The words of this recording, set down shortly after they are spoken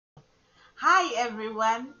Hi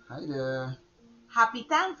everyone, Hi there. happy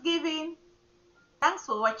Thanksgiving. Thanks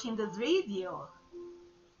for watching this video.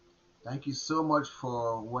 Thank you so much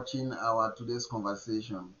for watching our today's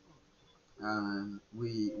conversation. And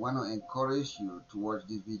we want to encourage you to watch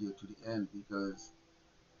this video to the end because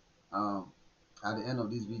um, at the end of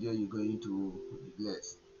this video, you're going to be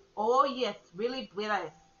blessed. Oh yes, really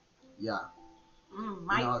blessed. Yeah. In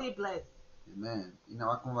our Mighty blessed. Amen. In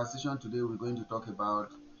our conversation today, we're going to talk about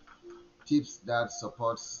tips that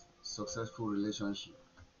supports successful relationship.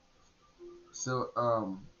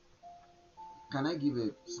 So, can I give a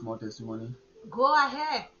small testimony? Go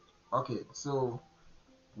ahead. Okay. So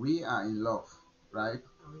we are in love, right?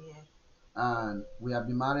 Oh yes, And we have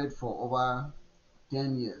been married for over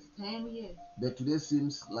 10 years. 10 years. But today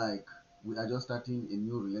seems like we are just starting a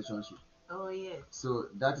new relationship. Oh yes. So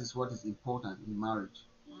that is what is important in marriage.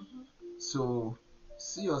 Mm-hmm. So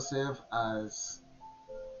see yourself as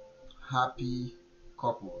happy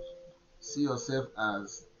couples. See yourself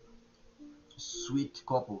as sweet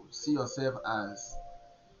couples. See yourself as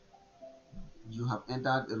you have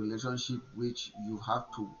entered a relationship which you have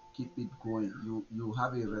to keep it going. You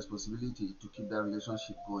have a responsibility to keep that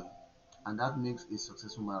relationship going. And that makes a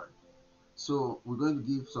successful marriage. So we're going to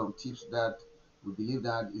give some tips that we believe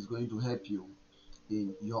that is going to help you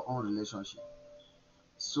in your own relationship.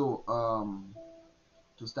 So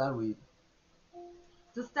to start with,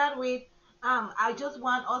 To start with, I just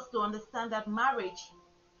want us to understand that marriage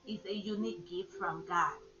is a unique gift from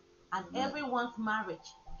God, and amen, everyone's marriage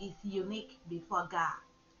is unique before God.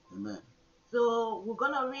 amen, So we're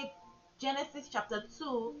gonna read Genesis chapter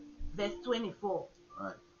 2, verse 24.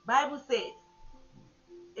 right, Bible says,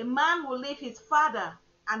 a man will leave his father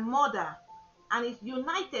and mother and is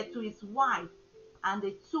united to his wife, and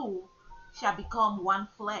the two shall become one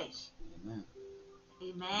flesh. amen,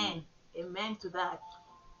 amen. Amen. Amen to that.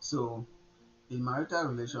 So in marital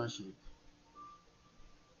relationship,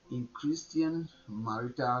 in Christian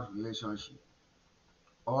marital relationship,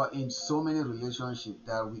 or in so many relationships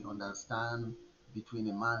that we understand between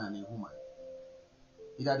a man and a woman,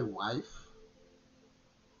 either the wife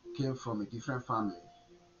came from a different family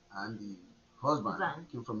and the husband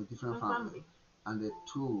Husband came from a different and family, family and the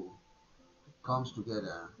two become comes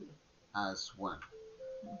together as one.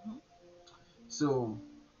 Mhm. So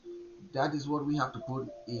that is what we have to put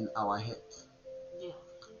in our heads, Yes.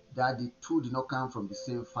 that the two did not come from the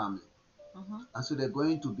same family. Mhm. And so there are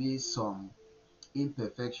going to be some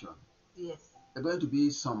imperfection. Yes. There are going to be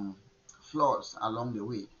some flaws along the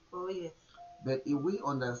way. Oh yes. But if we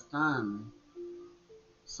understand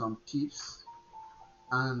some tips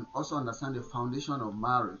and also understand the foundation of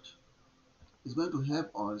marriage, it's going to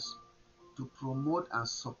help us to promote and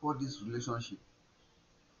support this relationship,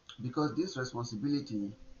 because this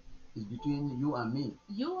responsibility is between you and me.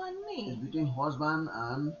 You and It's me. between husband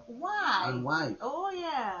and Why? wife. Oh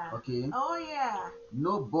yeah. Okay, Oh yeah.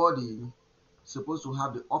 nobody supposed to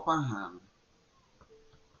have the upper hand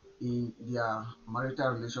in their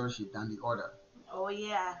marital relationship than the other. Oh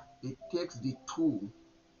yeah. It takes the two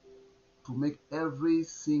to make every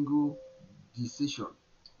single decision.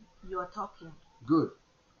 You are talking. Good.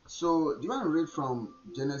 So do you want to read from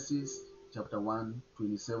Genesis chapter 1,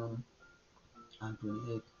 27 and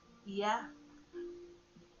 28? Yeah.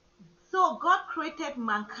 So God created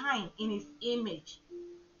mankind in his image.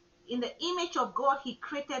 In the image of God, he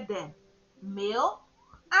created them, male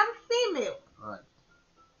and female. Right,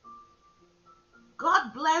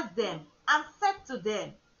 God blessed them and said to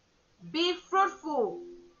them, be fruitful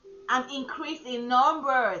and increase in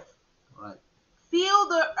numbers, right, fill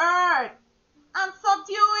the earth and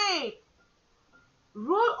subdue it,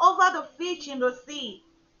 rule over the fish in the sea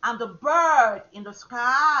and the bird in the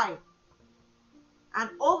sky, and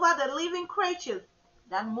over the living creatures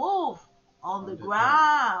that move on the on the ground.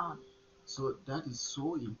 ground. So that is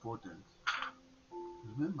so important.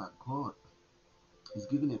 Remember, God is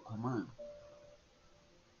giving a command.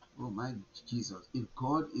 Oh my Jesus, if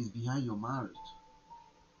God is behind your marriage,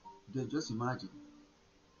 then just imagine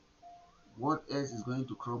what else is going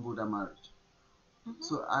to crumble that marriage. Mhm.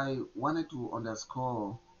 So I wanted to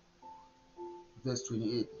underscore verse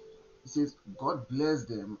 28. It says, God blessed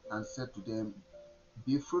them and said to them,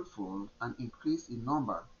 be fruitful and increase in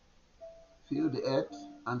number, fill the earth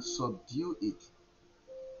and subdue it,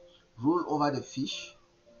 rule over the fish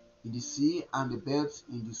in the sea and the birds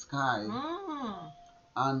in the sky, Mm,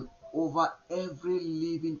 and over every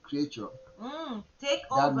living creature take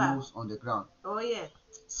that over. moves on the ground. Oh, yes.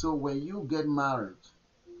 So when you get married,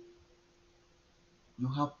 you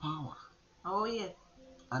have power. Oh, yes.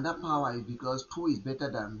 And that power is because two is better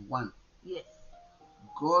than one. Yes.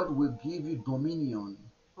 God will give you dominion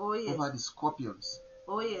Oh yes. over the scorpions,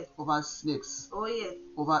 Oh yes. over snakes, Oh yes.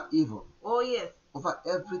 over evil, Oh yes. over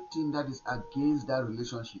everything that is against that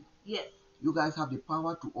relationship. Yes. You guys have the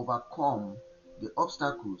power to overcome the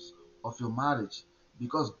obstacles of your marriage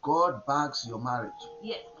because God backs your marriage.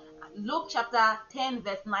 Yes. Luke chapter 10,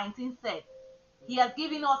 verse 19 said, He has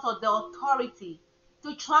given us the authority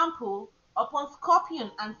to trample upon scorpion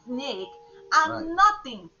and snake, Right. and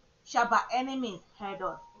nothing shall by any means hurt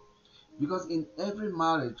us. Because in every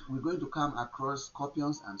marriage, we're going to come across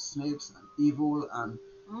scorpions and snakes and evil and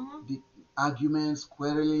Mhm. the arguments,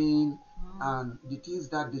 quarreling, Mhm. and the things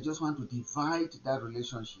that they just want to divide that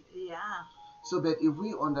relationship. Yeah. So, but if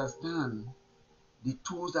we understand the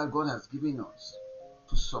tools that God has given us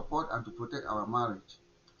to support and to protect our marriage,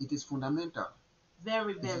 it is fundamental.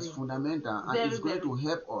 Very, It is very, fundamental and very, it's going very. to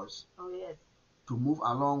help us Oh yes. to move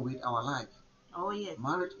along with our life. Oh yes.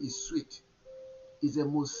 Marriage is sweet. It's the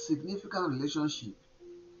most significant relationship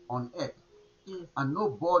on earth, Yes. and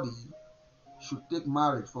nobody should take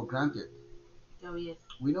marriage for granted. Oh yes.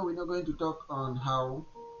 We know we're not going to talk on how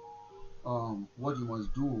what you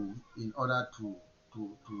must do in order to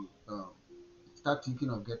start thinking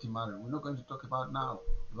of getting married. We're not going to talk about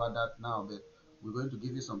that now, but we're going to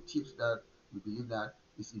give you some tips that we believe that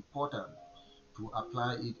is important to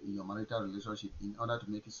apply it in your marital relationship in order to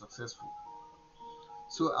make it successful.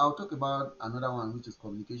 So I'll talk about another one, which is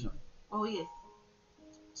communication. Oh yes.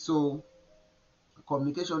 So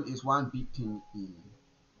communication is one big thing in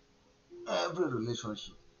every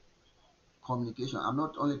relationship. Communication. I'm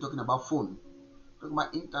not only talking about phone, I'm talking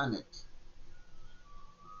about internet.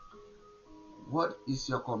 What is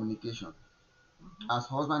your communication? Mhm. As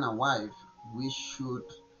husband and wife, we should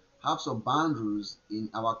have some boundaries in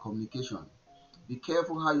our communication. Be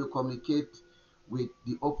careful how you communicate with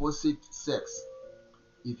the opposite sex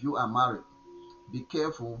if you are married. Be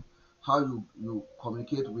careful how you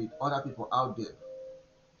communicate with other people out there.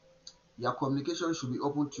 Your communication should be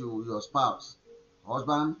open to your spouse,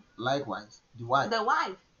 husband, likewise, the wife. The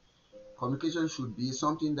wife. Communication should be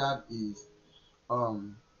something that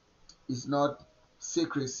um is not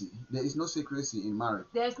secrecy. There is no secrecy in marriage,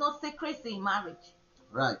 There is no secrecy in marriage.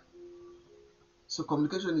 right? So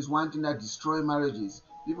communication is one thing that destroys marriages.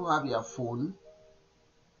 People have their phone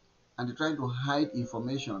and they're trying to hide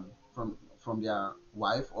information from their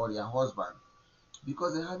wife or their husband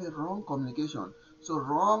because they have a wrong communication. So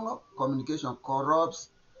wrong communication corrupts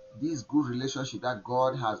this good relationship that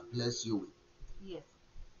God has blessed you with. Yes.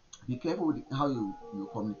 Be careful with how you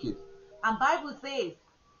communicate. And Bible says,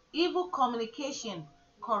 evil communication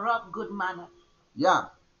corrupt good manners. Yeah.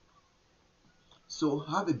 So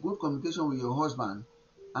have a good communication with your husband,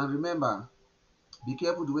 and remember, be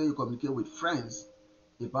careful the way you communicate with friends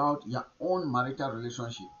about your own marital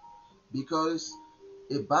relationship because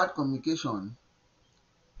a bad communication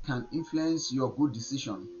can influence your good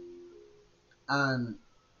decision, and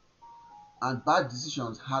bad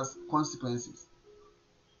decisions has consequences.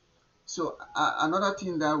 So another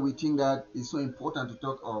thing that we think that is so important to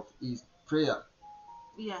talk of is prayer.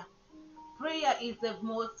 Yeah. Prayer is the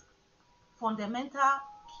most fundamental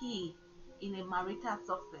key in a marital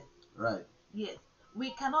success. Right. Yes.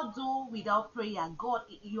 We cannot do without prayer. God,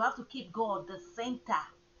 you have to keep God the center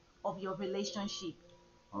of your relationship.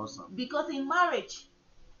 Awesome. Because in marriage,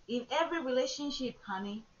 in every relationship,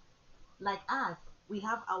 honey, like us, we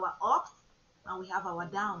have our ups and we have our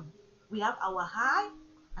downs. We have our high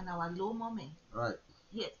and our low moment. Right.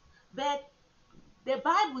 Yes. But the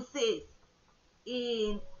Bible says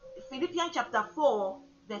in Philippians chapter 4,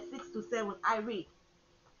 verse 6 to 7, I read,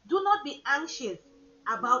 Do not be anxious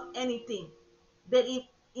about anything, but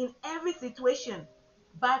in every situation,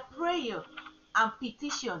 by prayer and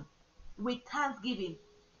petition, with thanksgiving,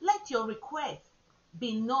 let your requests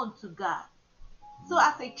be known to God. So,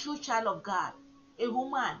 as a true child of God, a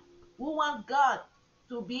woman who wants God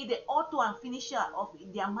to be the author and finisher of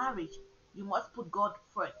their marriage, you must put God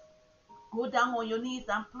first. Go down on your knees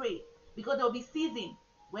and pray because there will be seasons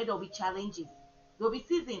where there will be challenges. There will be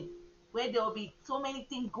seasons where there will be so many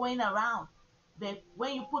things going around. But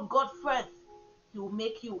when you put God first, He will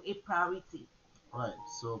make you a priority. Right.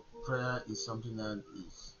 So prayer is something that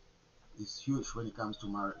is huge when it comes to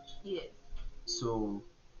marriage. Yes. So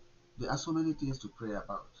there are so many things to pray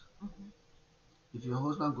about. Mm-hmm. If your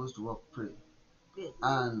husband goes to work, pray. Yes.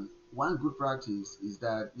 And one good practice is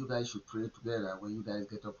that you guys should pray together when you guys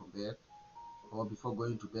get up from bed or before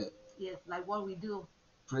going to bed. Yes. Like what we do.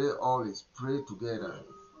 Pray always, pray together, Yes.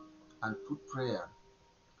 and put prayer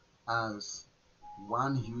as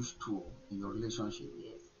one huge tool in your relationship.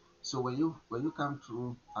 Yes. So when you come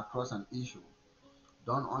through across an issue,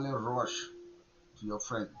 don't only rush to your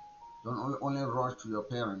friend. Don't only rush to your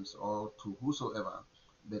parents or to whosoever,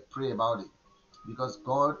 but pray about it. Because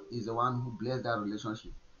God is the one who blessed that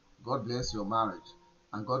relationship. God bless your marriage.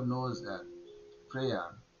 And God knows that prayer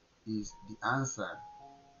is the answer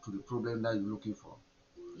to the problem that you're looking for.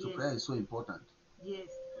 So Yes. prayer is so important. Yes.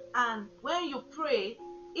 And when you pray,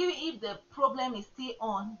 even if the problem is still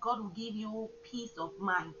on, God will give you peace of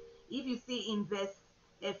mind. If you see in verse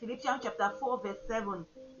Philippians chapter 4, verse 7,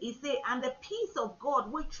 it says, and the peace of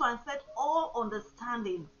God, which transcends all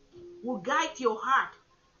understanding, will guide your heart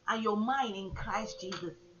and your mind in Christ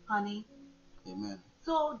Jesus, honey. Amen.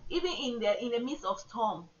 So even in the midst of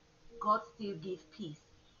storm, God still gives peace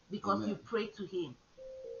because you Amen. pray to Him.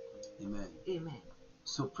 Amen. Amen.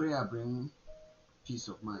 So prayer brings peace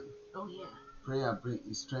of mind. Oh yeah. Prayer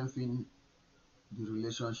brings strengthen the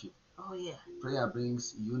relationship. Oh yeah. Prayer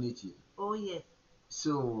brings unity. Oh yes.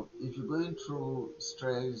 So if you're going through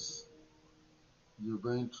stress, you're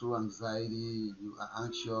going through anxiety, you are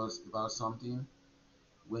anxious about something,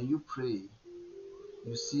 when you pray,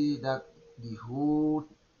 you see that the whole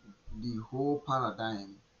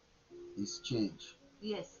paradigm is changed.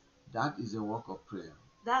 Yes. That is a work of prayer.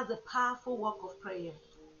 That's the powerful work of prayer.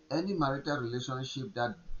 Any marital relationship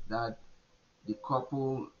that the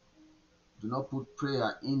couple do not put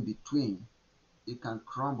prayer in between, it can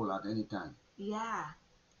crumble at any time. Yeah.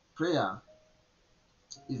 Prayer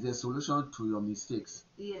is the solution to your mistakes.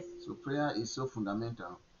 Yes. So prayer is so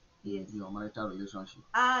fundamental in Yes. your marital relationship.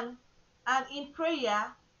 And in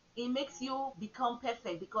prayer, it makes you become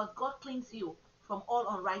perfect because God cleans you from all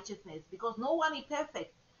unrighteousness. Because no one is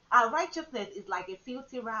perfect. Our righteousness is like a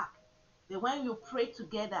filthy rag. But when you pray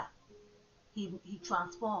together, He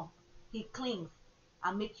transforms, He cleans,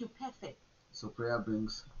 and make you perfect. So prayer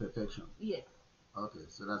brings perfection. Yes. Okay,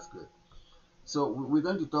 so that's good. So we're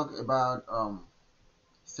going to talk about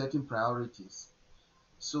setting priorities.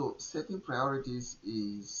 So setting priorities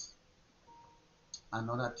is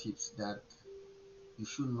another tips that you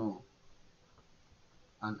should know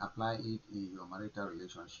and apply it in your marital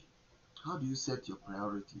relationship. How do you set your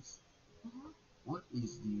priorities? Mhm. What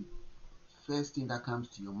is the first thing that comes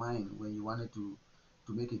to your mind when you wanted to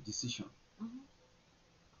make a decision? Mhm.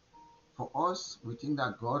 For us, we think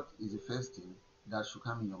that God is the first thing that should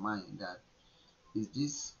come in your mind. That is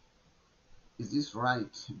this is this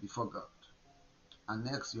right before God? And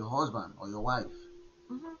next, your husband or your wife.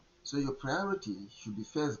 Mhm. So your priority should be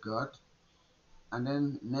first God, and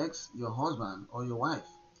then next your husband or your wife.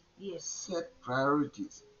 Yes. Set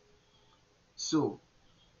priorities. So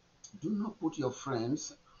do not put your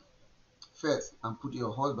friends first and put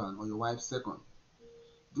your husband or your wife second.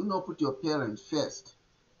 Do not put your parents first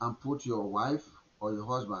and put your wife or your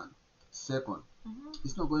husband second. Mhm.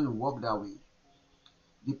 It's not going to work that way.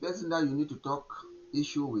 The person that you need to talk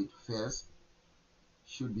issue with first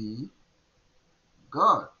should be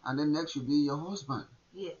God, and then next should be your husband.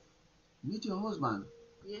 Yes. Meet your husband.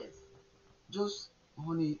 Yes. Just,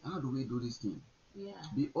 honey, how do we do this thing? Yeah.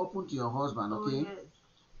 Be open to your husband, Oh okay? yes.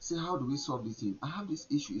 Say, how do we solve this thing? I have this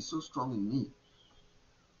issue, it's so strong in me,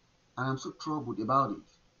 and I'm so troubled about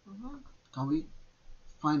it. Mhm. Can we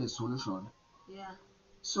find a solution? Yeah.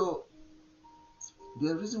 So,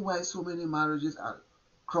 the reason why so many marriages are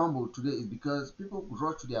crumbled today is because people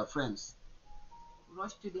rush to their friends.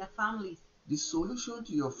 Rush to their families. The solution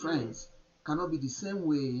to your Yes. friends cannot be the same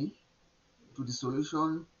way to the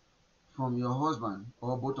solution from your husband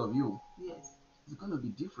or both of you. Yes. It's going to be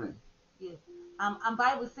different. Yes. And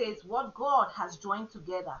Bible says what God has joined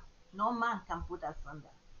together, no man can put asunder.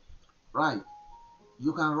 Right.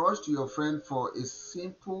 You can rush to your friend for a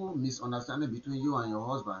simple misunderstanding between you and your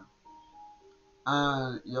husband,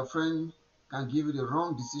 and your friend can give you the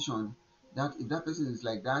wrong decision that if that person is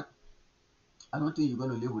like that, I don't think you're going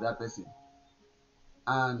to live with that person.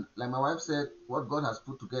 And like my wife said, what God has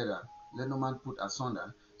put together, let no man put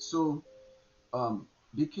asunder. So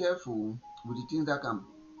be careful with the things that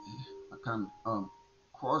can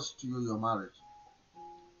cost you your marriage.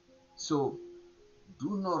 So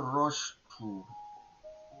do not rush to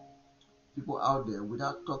people out there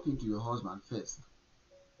without talking to your husband first.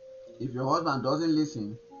 If your husband doesn't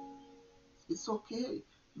listen, it's okay.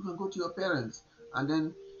 You can go to your parents and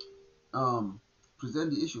then um,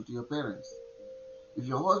 present the issue to your parents. If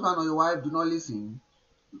your husband or your wife do not listen,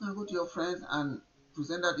 you can go to your friends and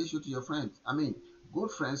present that issue to your friends. I mean, good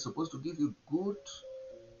friends supposed to give you good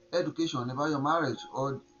education about your marriage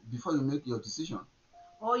or before you make your decision.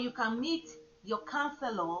 Or you can meet your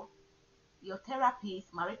counselor, your therapist,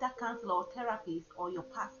 marital counselor or therapist, or your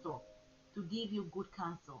pastor to give you good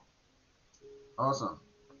counsel. Awesome.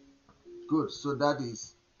 Good. So that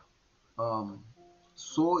is um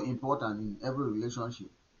so important in every relationship.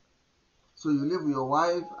 So you live with your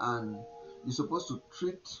wife and you're supposed to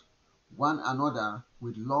treat one another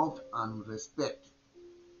with love and respect.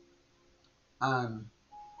 And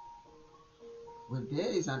when there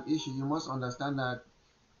is an issue, you must understand that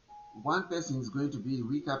one person is going to be a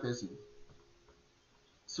weaker person.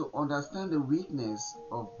 So understand the weakness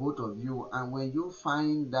of both of you. And when you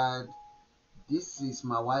find that this is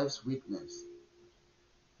my wife's weakness,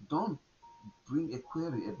 don't bring a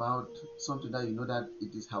query about something that you know that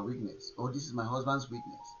it is her weakness, or this is my husband's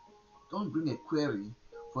weakness. Don't bring a query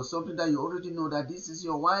for something that you already know that this is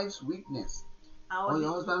your wife's weakness or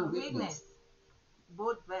your husband's weakness.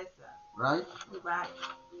 Both versa. Right? Right.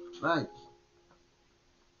 Right.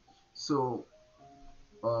 So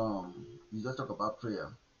you just talk about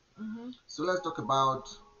prayer. So let's talk about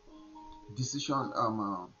decision.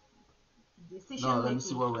 Decision No, making. let me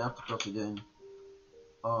see what we have to talk again.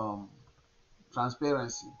 Um,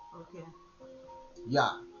 Transparency. Okay.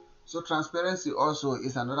 Yeah. So transparency also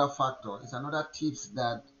is another factor. It's another tips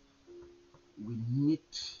that we need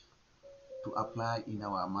to apply in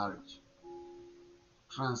our marriage.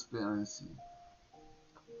 Transparency.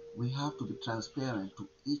 We have to be transparent to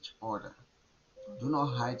each other. Do not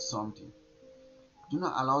hide something. Do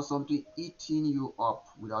not allow something eating you up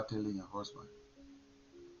without telling your husband.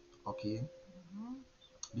 Okay?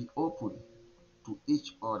 Be open to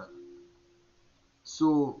each other.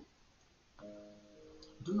 So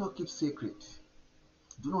do not keep secret.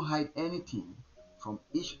 Do not hide anything from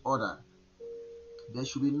each other. There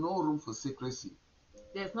should be no room for secrecy.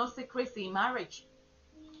 There's no secrecy in marriage.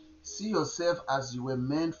 See yourself as you were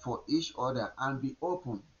meant for each other and be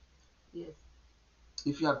open. Yes.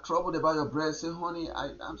 If you are troubled about your breast, say, honey,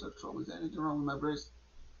 I'm so troubled. Is there anything wrong with my breast?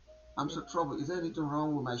 I'm so troubled. Is there anything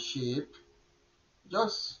wrong with my shape?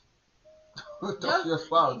 Just talk to your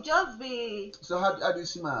spouse. Just be. So how do you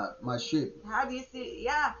see my shape? How do you see?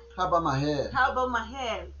 Yeah. How about my hair? How about my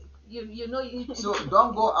hair? You know. So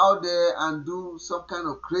don't go out there and do some kind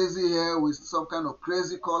of crazy hair with some kind of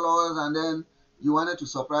crazy colors and then you wanted to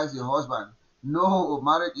surprise your husband. No,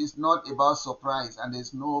 marriage is not about surprise and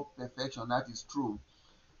there's no perfection. That is true.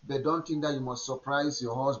 But don't think that you must surprise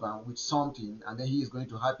your husband with something and then he is going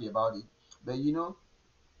to be happy about it. But you know,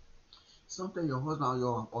 sometimes your husband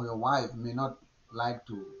or your wife may not like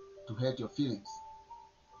to hurt your feelings.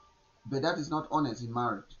 But that is not honest in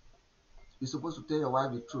marriage. You're supposed to tell your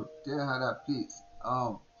wife the truth. Tell her that, please,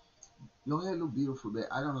 your hair look beautiful, but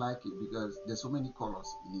I don't like it because there's so many colors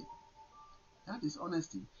in it. That is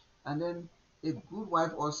honesty. And then a good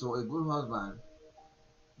wife also, a good husband,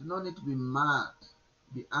 do not need to be mad,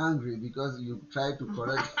 be angry because you try to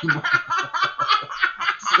correct him.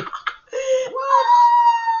 So,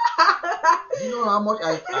 do you know how much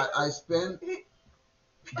I spend? Do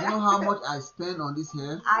you know how much I spend on this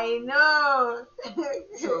hair? I know.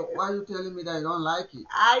 So why are you telling me that you don't like it?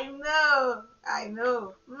 I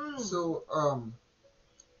know. So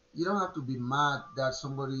you don't have to be mad that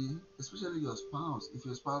somebody, especially your spouse, if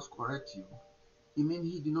your spouse corrects you, it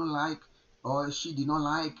means he did not like or she did not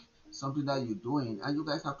like something that you're doing, and you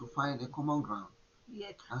guys have to find a common ground.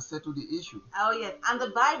 Yes. And settle the issue. Oh yes, and the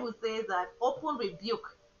Bible says that open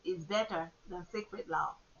rebuke is better than secret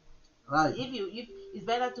love. Right. If it's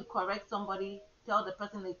better to correct somebody, tell the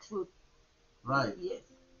person the truth. Right. Yes,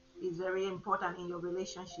 it's very important in your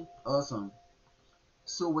relationship. Awesome.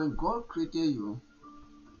 So when God created you,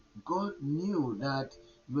 God knew that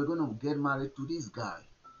you were going to get married to this guy.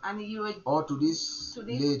 And you were, or to this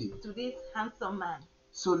lady. To this handsome man.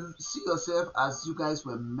 So see yourself as you guys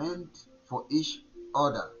were meant for each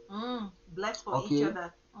other. Blessed for each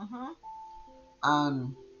other.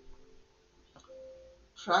 And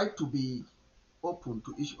try to be open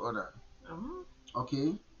to each other.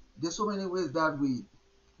 Okay? There's so many ways that we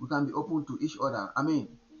can be open to each other. I mean,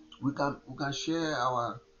 we can share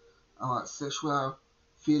our sexual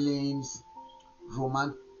feelings,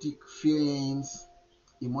 romantic feelings,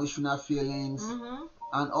 emotional feelings,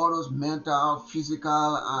 and all those mental,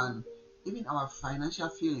 physical, and even our financial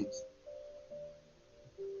feelings.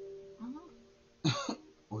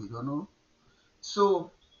 Oh, you don't know?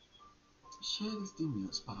 So share this thing with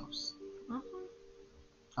your spouse.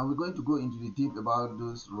 And we're going to go into the deep about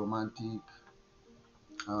those romantic,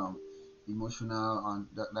 emotional, and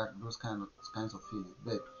those kinds of feelings.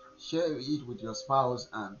 But share it with your spouse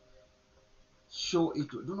and show it.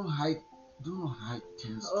 Do not hide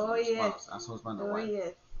things to your spouse as husband and wife.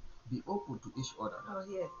 Yes. Be open to each other. Oh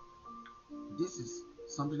yes. This is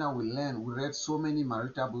something that we learn. We read so many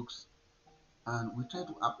marital books and we try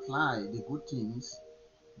to apply the good things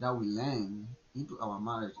that we learn into our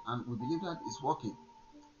marriage, and we believe that it's working.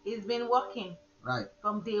 It's been working Right.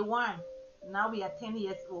 from day one. Now we are 10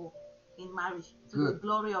 years old in marriage to the Good.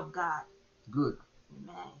 glory of God. Good.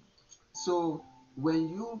 Amen. So when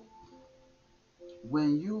you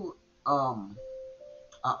um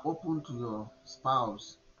are open to your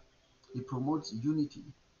spouse, it promotes unity.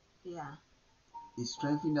 Yeah. It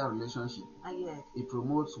strengthens that relationship. Yes. It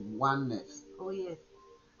promotes oneness. Oh yes.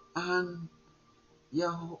 And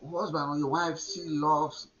your husband or your wife still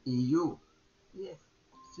loves in you. Yes.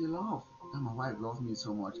 Still love. And my wife loves me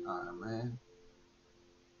so much. Ah man,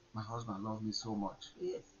 my husband loves me so much.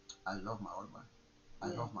 Yes. I love my husband. I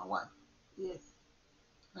Yes. love my wife. Yes.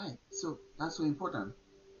 Right. So that's so important.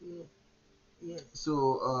 Yes. Yes.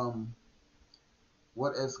 So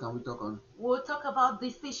what else can we talk on? We'll talk about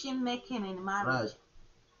decision making in Right. marriage.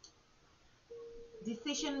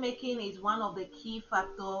 Decision making is one of the key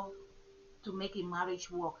factors to make a marriage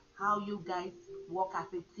work. How you guys work as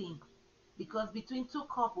a team. Because between two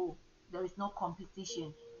couples, there is no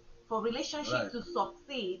competition. For relationship Right. to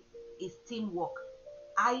succeed is teamwork.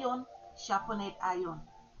 Iron sharpened iron.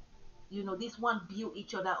 This one build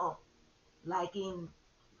each other up. Like in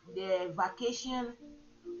the vacation,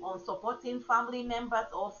 on supporting family members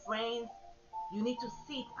or friends, you need to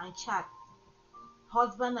sit and chat.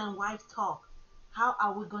 Husband and wife talk. How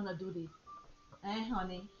are we gonna do this?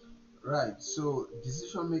 Honey? Right. So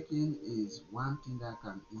decision making is one thing that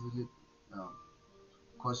can easily um,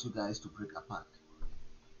 cause you guys to break apart.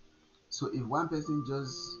 So if one person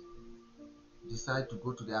just decide to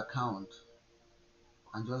go to the account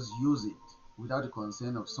and just use it without the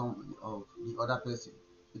consent of the other person,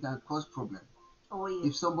 it can cause problem. Oh yes.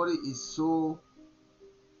 If somebody is so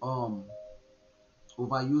um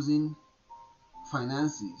overusing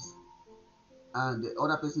finances and the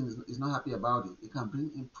other person is not happy about it, it can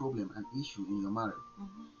bring in problem and issue in your marriage.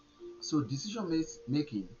 Mm-hmm. So decision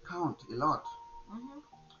making count a lot. Mm-hmm.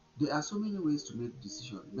 There are so many ways to make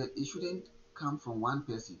decision, but it shouldn't come from one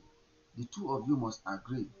person. The two of you must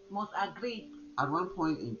agree. Must agree. At one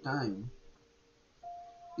point in time,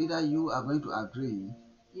 either you are going to agree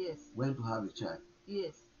Yes. when to have a child,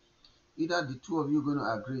 Yes. either the two of you are going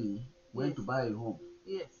to agree when Yes. to buy a home,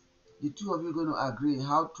 Yes. the two of you are going to agree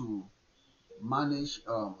how to manage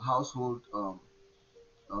household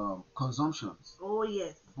consumptions. Oh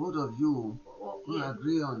yes. Both of you Oh going to yes.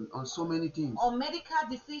 agree on so many things. On medical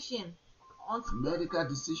decision, on Medical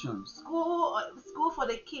decisions, school for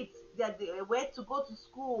the kids, that where to go to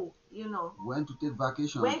school, when to take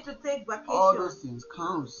vacations, when to take all vacation, those things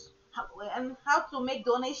counts. and how to make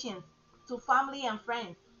donations to family and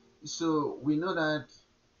friends. So we know that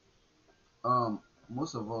um,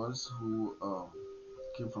 most of us who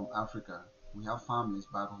came from Africa, we have families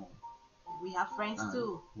back home, We have friends and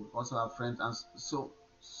too. we also have friends, and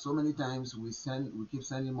so many times we keep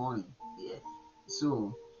sending money. Yes.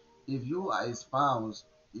 So if you are a spouse,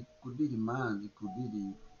 it could be the man, it could be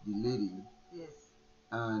the lady, Yes.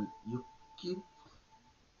 and you keep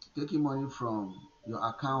taking money from your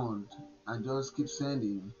account and just keep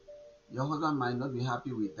sending, your husband might not be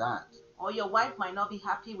happy with that. Or your wife might not be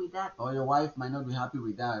happy with that. Or your wife might not be happy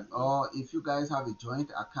with that. Yes. Or if you guys have a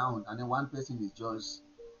joint account and then one person is just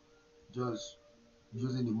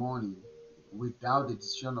using the money without the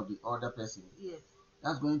decision of the other person, Yes.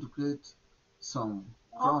 that's going to create some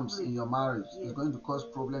crumbs in Conflict. your marriage. Yes. It's going to cause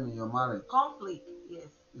problem in your marriage. Conflict. Yes.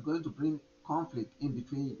 It's going to bring conflict in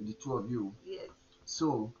between the two of you. Yes.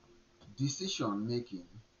 So decision making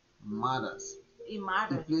matters. It It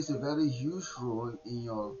matters. plays a very huge role in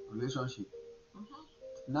your relationship.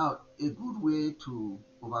 Mm-hmm. Now, a good way to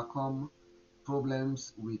overcome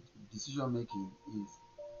problems with decision making is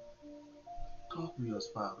talk with your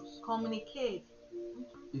spouse. Communicate.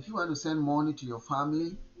 If you want to send money to your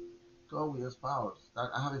family, talk with your spouse. That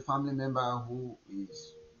I have a family member who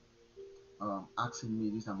is asking me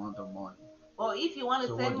this amount of money. Or if you want to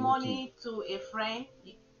So what send do you think? money to a friend,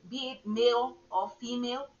 be it male or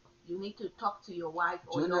female, you need to talk to your wife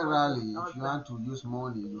or your Generally, if you husband. want to use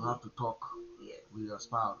money, you Yes. have to talk Yes. with your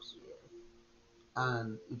spouse. Yes.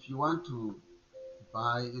 And if you want to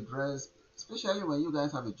buy a dress, especially when you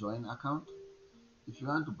guys have a joint account, if you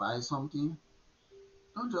want to buy something,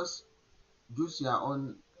 don't just use your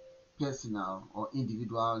own personal or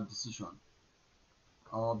individual decision,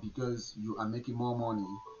 or because you are making more money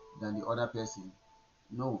than the other person.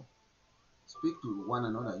 No, speak to one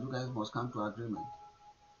another. You guys must come to agreement,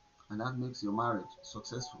 and that makes your marriage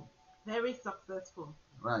successful. Very successful.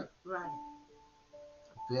 Right. Right.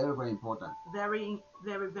 Very, very important. Very,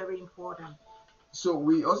 very, very important. So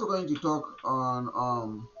we also going to talk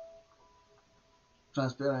on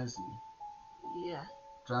transparency. Yeah.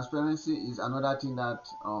 Transparency is another thing that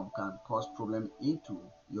can cause problem into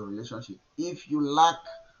your relationship if you lack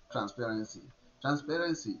transparency.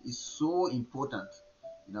 Transparency is so important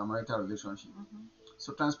in a marital relationship. Mm-hmm.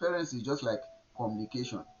 So transparency is just like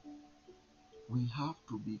communication. We have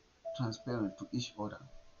to be transparent to each other.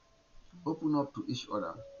 Open up to each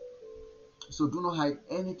other. So do not hide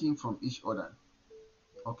anything from each other.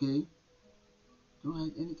 Okay? Don't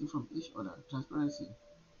hide anything from each other. Transparency.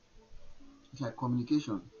 It's like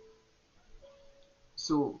communication.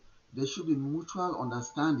 So there should be mutual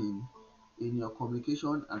understanding in your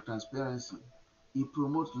communication and transparency. It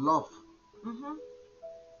promotes love. Mm-hmm.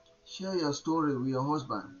 Share your story with your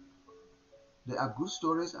husband. There are good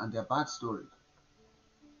stories and there are bad stories.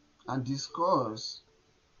 And discuss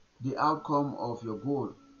the outcome of your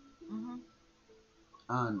goal Mm-hmm.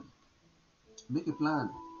 and make a plan.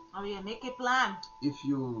 Oh yeah, make a plan. If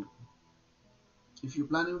you're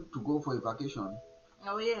planning to go for a vacation,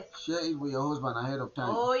 Oh yes. share it with your husband ahead of time.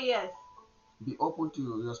 Oh yes. Be open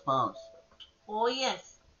to your spouse. Oh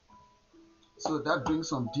yes. So that brings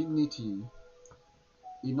some dignity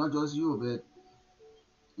in not just you but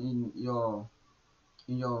in your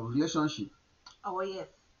relationship. Oh yes.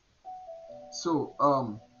 So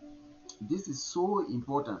this is so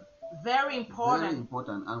important, Very very important.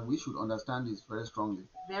 important, and we should understand this very strongly.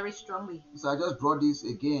 Very strongly. So I just brought this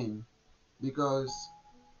again because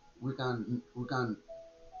we can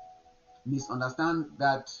misunderstand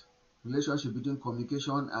that relationship between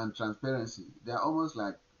communication and transparency. They are almost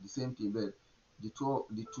like the same thing, but the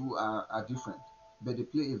two are different. But they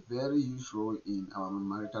play a very huge role in our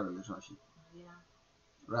marital relationship. Yeah.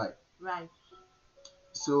 Right. Right.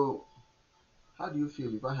 So how do you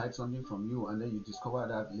feel if I hide something from you and then you discover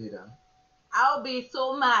that later? I'll be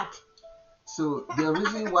so mad. So the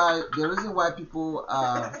reason why people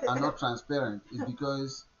are not transparent is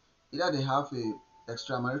because either they have a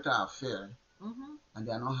extramarital affair Mm-hmm. and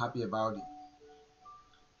they are not happy about it,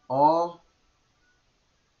 or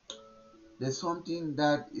there's something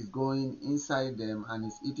that is going inside them and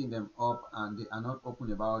is eating them up and they are not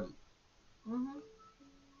open about it. Mm-hmm.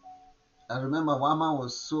 I remember one man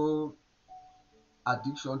was so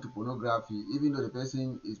addiction to pornography, even though the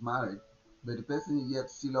person is married, but the person yet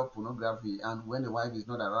still love pornography, and when the wife is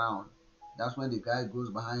not around, that's when the guy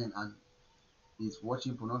goes behind and is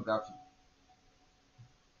watching pornography.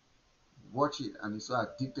 Watch it and is so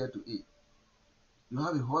addicted to it. You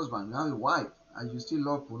have a husband, you have a wife, and you still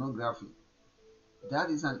love pornography. That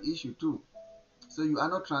is an issue too. So you are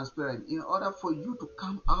not transparent. In order for you to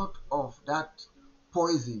come out of that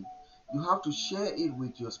poison, you have to share it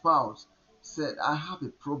with your spouse. Said, I have a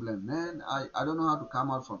problem, man. I don't know how to come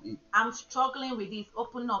out from it. I'm struggling with this.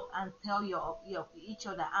 Open up and tell your each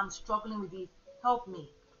other. I'm struggling with this. Help me.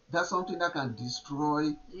 That's something that can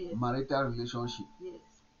destroy Yes. marital relationship, Yes.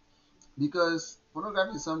 because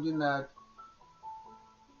pornography is something that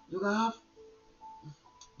you can have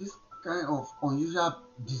this kind of unusual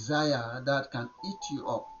desire that can eat you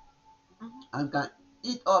up Mm-hmm. and can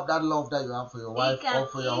eat up that love that you have for your wife It can or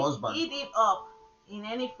for your husband, eat it up in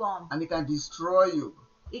any form. and it can destroy you.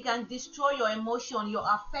 It can destroy your emotion, your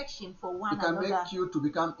affection for one It can another. make you to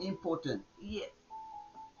become impotent. Yes.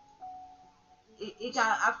 It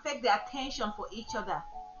can affect the attention for each other.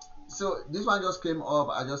 So this one just came up.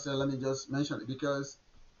 I just said let me just mention it because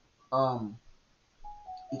um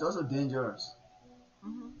it's also dangerous.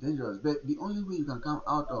 Mm-hmm. Dangerous. But the only way you can come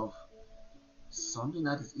out of something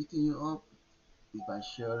that is eating you up is by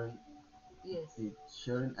sharing Yes. it,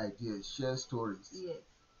 sharing ideas, share stories, Yes.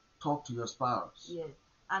 talk to your spouse, Yes.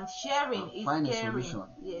 And sharing is find a caring. solution.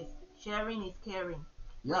 Yes. Sharing is caring.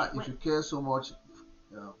 Yeah, if When you care so much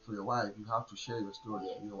for your wife, you have to share your stories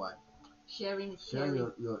yes. with your wife. Sharing is Share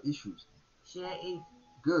caring. your issues. Share it.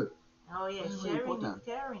 Good. Oh yeah, Very, very sharing is important.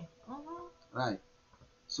 caring. Mm-hmm. Right.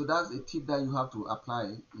 So that's a tip that you have to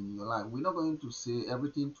apply in your life. We're not going to say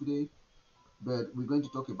everything today, but we're going to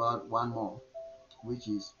talk about one more, which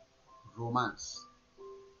is romance.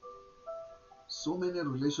 So many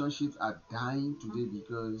relationships are dying today Mm-hmm.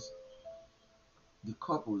 because the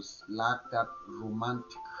couples lack that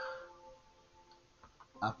romantic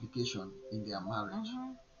application in their marriage.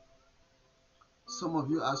 Mm-hmm. Some of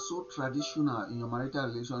you are so traditional in your marital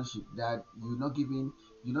relationship that you're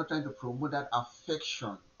not trying to promote that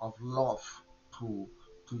affection of love to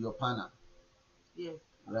to your partner, Yes.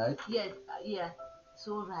 right? Yes. Yeah.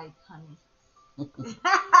 So right, honey.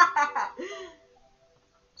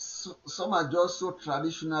 So, some are just so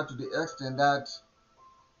traditional to the extent that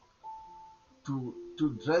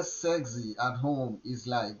to dress sexy at home is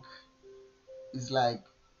like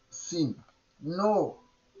sin. No,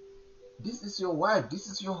 this is your wife, this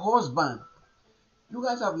is your husband. You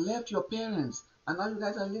guys have left your parents and now you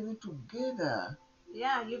guys are living together.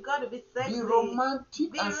 Yeah, you got to be Be sexy.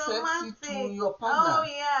 romantic Be and sexy to romantic. your Oh partner.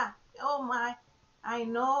 yeah. Oh my. I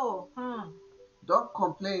know. Hmm. Don't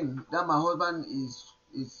complain that my husband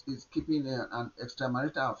is keeping an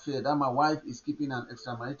extramarital affair, that my wife is keeping an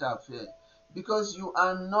extramarital affair, because you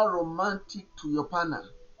are not romantic to your partner.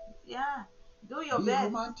 Yeah. Do your Be best.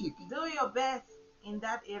 romantic. Do your best in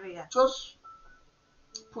that area. Just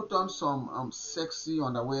put on some sexy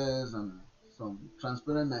underwears and some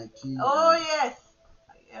transparent nightie Oh and yes.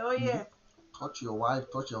 Oh mhm, yes. touch your wife,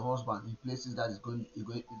 touch your husband in places that it's going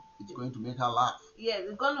to make her laugh. Yes,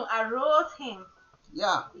 it's going to arouse him.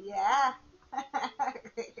 Yeah. Yeah.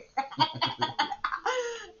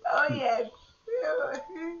 Oh yes.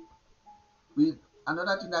 With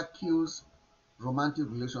another thing that kills romantic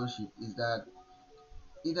relationship is that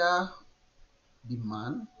either the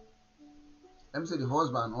man, let me say the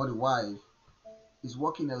husband or the wife, is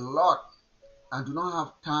working a lot and do not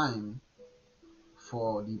have time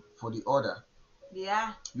for the other.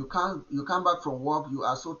 Yeah. You come back from work, you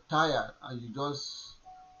are so tired and you don't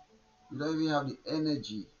even have the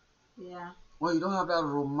energy, Yeah. or you don't have that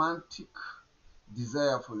romantic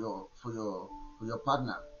desire for your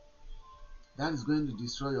partner. That is going to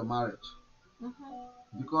destroy your marriage, Hmm.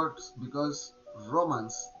 because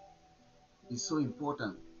romance is so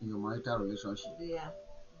important in your marital relationship. Yeah.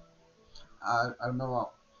 I remember,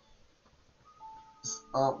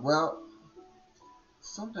 well,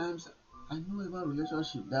 sometimes I know about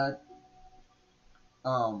relationship that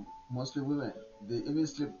mostly women, they even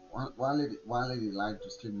sleep. One lady like to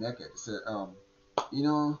sleep naked. So you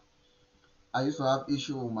know, I used to have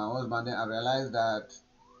issue with my husband. Then I realized that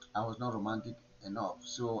I was not romantic enough.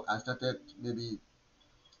 So I started maybe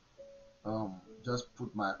just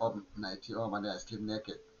put my up nightie up and then I sleep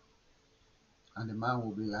naked. And the man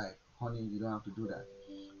will be like, "Honey, you don't have to do that."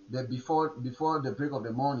 But before the break of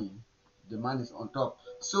the morning, the man is on top.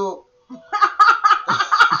 So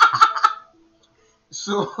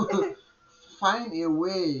find a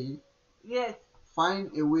way, Yes.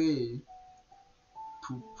 find a way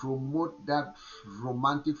to promote that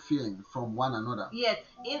romantic feeling from one another. Yes.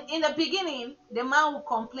 In the beginning, the man will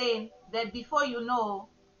complain. Then before you know,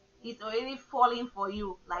 he's already falling for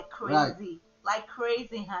you like Right. crazy. Like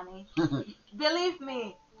crazy, honey. Believe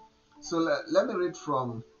me. So let me read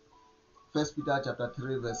from First Peter chapter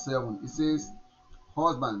 3 verse 7. It says,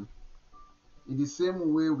 "Husband, in the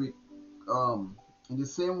same way we um in the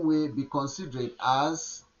same way be considerate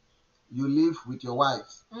as you live with your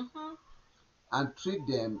wives, Mm-hmm. and treat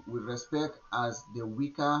them with respect as the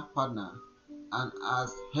weaker partner and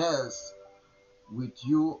as heirs with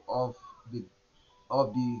you of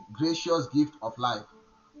the gracious gift of life,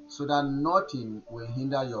 so that nothing will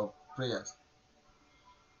hinder your prayers."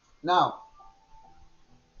 Now,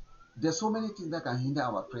 there's so many things that can hinder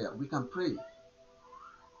our prayer. We can pray,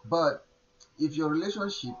 but if your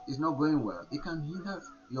relationship is not going well, it can hinder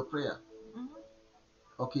your prayer. Mm-hmm.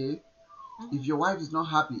 Okay? If Mm-hmm. your wife is not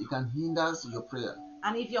happy, it can hinder your prayer.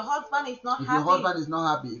 And if your husband is not If your happy, husband is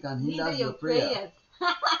not happy, it can neither hinder your your prayer. prayers.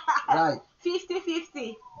 Right.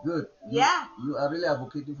 50-50. Good. Yeah. You are really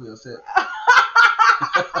advocating for yourself.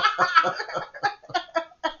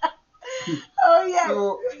 Oh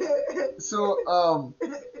yes. So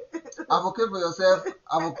advocate for yourself,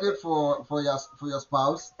 advocate for your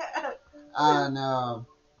spouse, and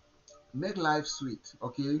make life sweet.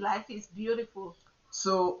 Okay. Life is beautiful.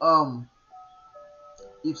 So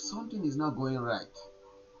if something is not going right,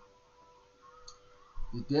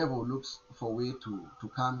 the devil looks for a way to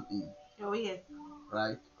come in. Oh yes.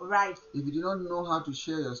 Right. Right. If you do not know how to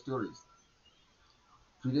share your stories,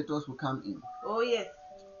 predators will come in. Oh yes.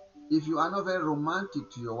 If you are not very romantic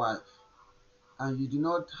to your wife, and you do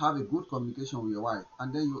not have a good communication with your wife,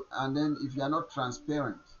 and then if you are not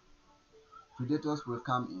transparent, predators will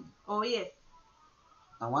come in. Oh yes.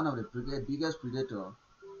 And one of the biggest predator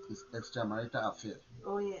is extramarital affair.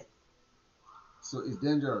 Oh yes. So it's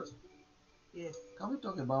dangerous. Yes. Can we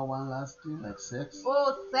talk about one last thing, like sex?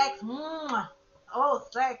 Oh sex. Oh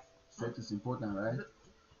sex. Sex is important, right?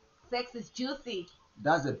 Sex is juicy.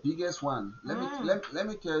 That's the biggest one. Let me Mm. let, let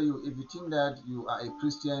me tell you, if you think that you are a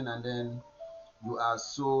Christian and then you are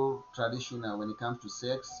so traditional when it comes to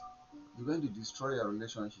sex, you're going to destroy your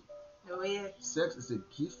relationship. Oh yes. Sex is a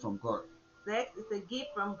gift from God. Sex is a gift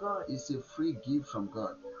from God. It's a free gift from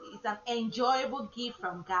God. It's an enjoyable gift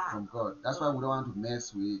from God. From God. That's why we don't want to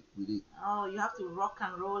mess with it. Oh, you have to rock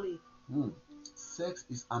and roll it. Hmm. Sex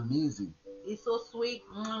is amazing. It's so sweet.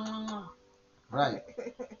 Right.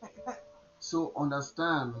 So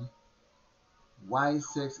understand why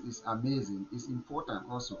sex is amazing is important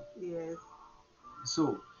also. Yes.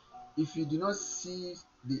 So if you do not see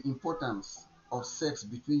the importance of sex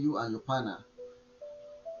between you and your partner,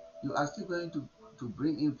 you are still going to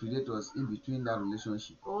bring in predators in between that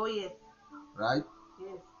relationship, Oh yes. right?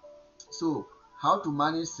 Yes. So how to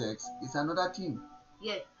manage sex is another thing.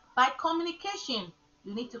 Yes. By communication,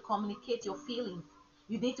 you need to communicate your feelings.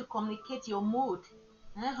 You need to communicate your mood.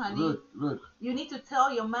 Honey? Good. You need to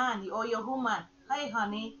tell your man or your woman, hey,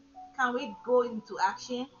 honey, can we go into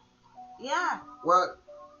action? Yeah. Well,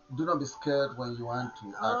 do not be scared when you want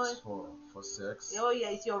to Oh, ask for sex. oh yeah,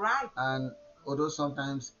 it's your right. And although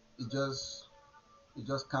sometimes it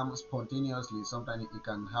just comes spontaneously, sometimes it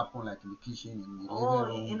can happen like in the kitchen, in the living Oh,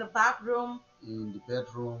 room, in the bathroom, in the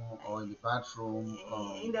bedroom, or in the bathroom.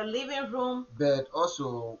 in the living room. But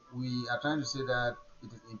also, we are trying to say that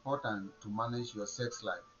it is important to manage your sex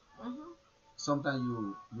life. Hmm.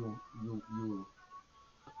 Sometimes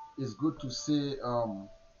it's good to say,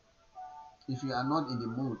 if you are not in the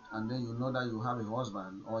mood, and then you know that you have a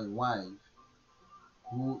husband or a wife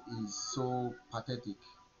who is so pathetic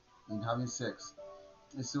in having sex.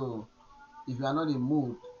 And so, if you are not in the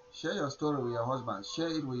mood, share your story with your husband, share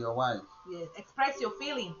it with your wife. Yes, express your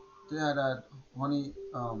feeling. Tell her that, honey,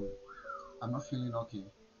 I'm not feeling okay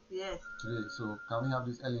Yes, today, so can we have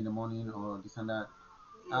this early in the morning or this and that?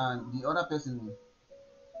 yes, And the other person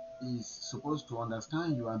is supposed to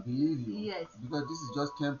understand you and believe you, yes, because this is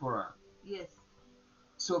just temporal. yes.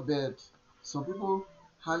 So, but some people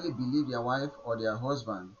hardly believe their wife or their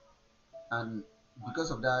husband, and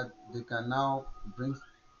because of that, they can now bring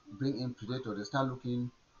in predator. They start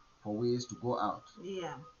looking for ways to go out.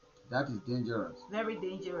 Yeah, That is dangerous. very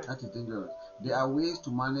dangerous. That is dangerous. There Yes, are ways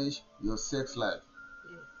to manage your sex life,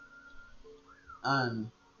 yes.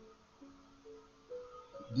 and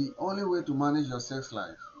the only way to manage your sex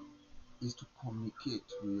life is to communicate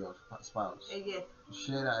with your spouse, Yes, to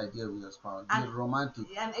share that idea with your spouse, be and romantic.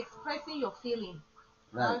 expressing your feeling,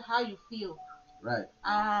 Right, how you feel, right,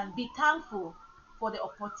 and be thankful for the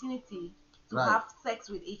opportunity to right. have sex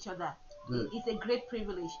with each other. Good, It's a great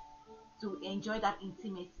privilege to enjoy that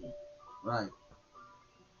intimacy. right.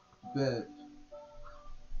 But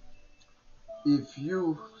if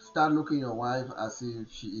you start looking your wife as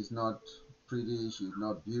if she is not pretty, she is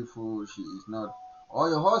not beautiful, she is not, or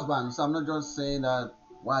your husband, so I'm not just saying that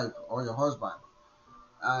wife or your husband,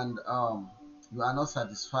 and you are not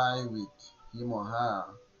satisfied with him or her,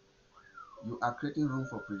 you are creating room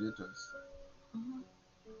for predators. Hmm.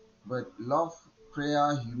 But love,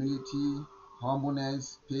 prayer, humility,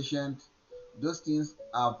 humbleness, patience, those things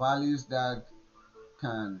are values that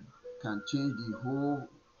can can change the whole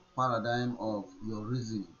paradigm of your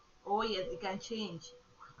reasoning. Oh yes, it can change.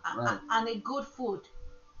 Right. And a good food,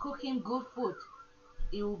 cooking good food,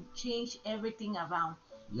 it will change everything around.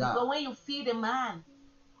 Yeah. Because when you feed a man,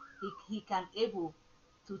 he can able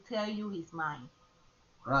to tell you his mind.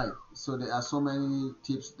 Right. So there are so many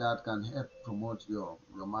tips that can help promote your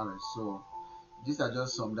marriage. So these are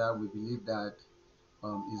just some that we believe that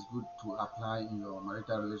is good to apply in your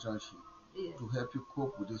marital relationship Yes. to help you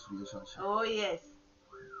cope with this relationship. Oh yes.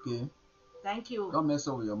 Okay. Thank you. Don't mess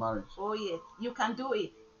up with your marriage. Oh yes. You can do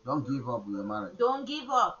it. Don't give up with your marriage. Don't give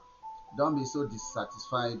up. Don't be so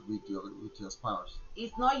dissatisfied with your spouse.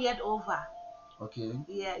 It's not yet over. Okay.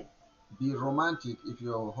 Yes. Be romantic. If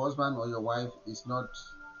your husband or your wife is not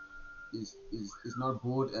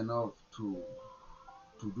bold enough to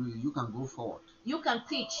do it, you can go forward. You can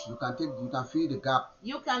teach. You can fill the gap,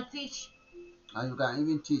 You can teach. and you can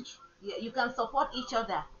even teach. Yeah, you can support each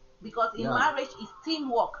other because in Yeah. marriage is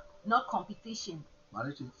teamwork, not competition.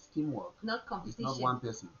 Marriage is teamwork. Not It's not competition. one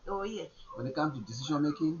person. Oh yes. When it comes to decision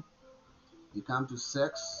making, it comes to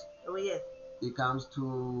sex, Oh yes. it comes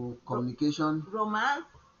to communication, Romance,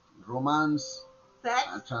 romance, sex,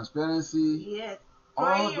 and transparency. yes. All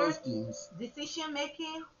Prayer, those things decision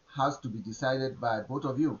making. has to be decided by both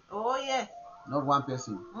of you, Oh yes. not one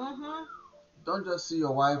person. Mm-hmm. Don't just see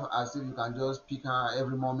your wife as if you can just pick her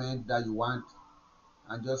every moment that you want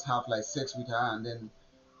and just have like sex with her, and then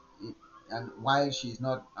and while she's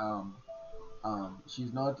not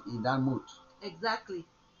in that mood, Exactly.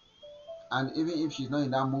 and even if she's not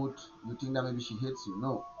in that mood, you think that maybe she hates you.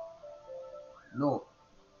 No, no.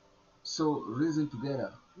 So reason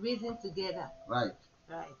together. Reason together. Right.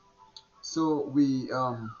 Right. So we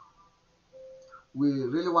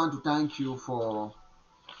really want to thank you for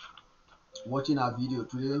watching our video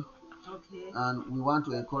today, Okay. and we want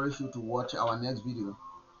to encourage you to watch our next video.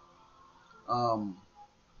 um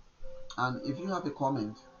and if you have a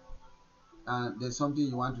comment and there's something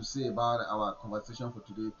you want to say about our conversation for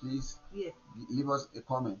today, please Yes. leave us a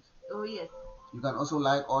comment. Oh yes. You can also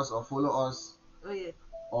like us or follow us Oh yes.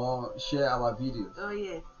 or share our videos. Oh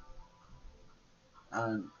yes.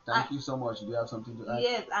 And And, thank you so much. Do you have something to add?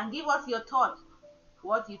 yes, and give us your thought.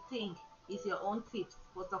 What you think is your own tips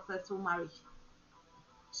for successful marriage.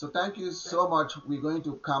 So thank you so much. We're going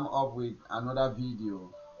to come up with another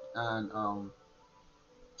video, and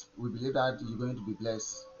we believe that you're going to be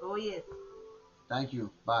blessed. Oh yes. Thank you.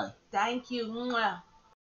 Bye. Thank you. Mwah.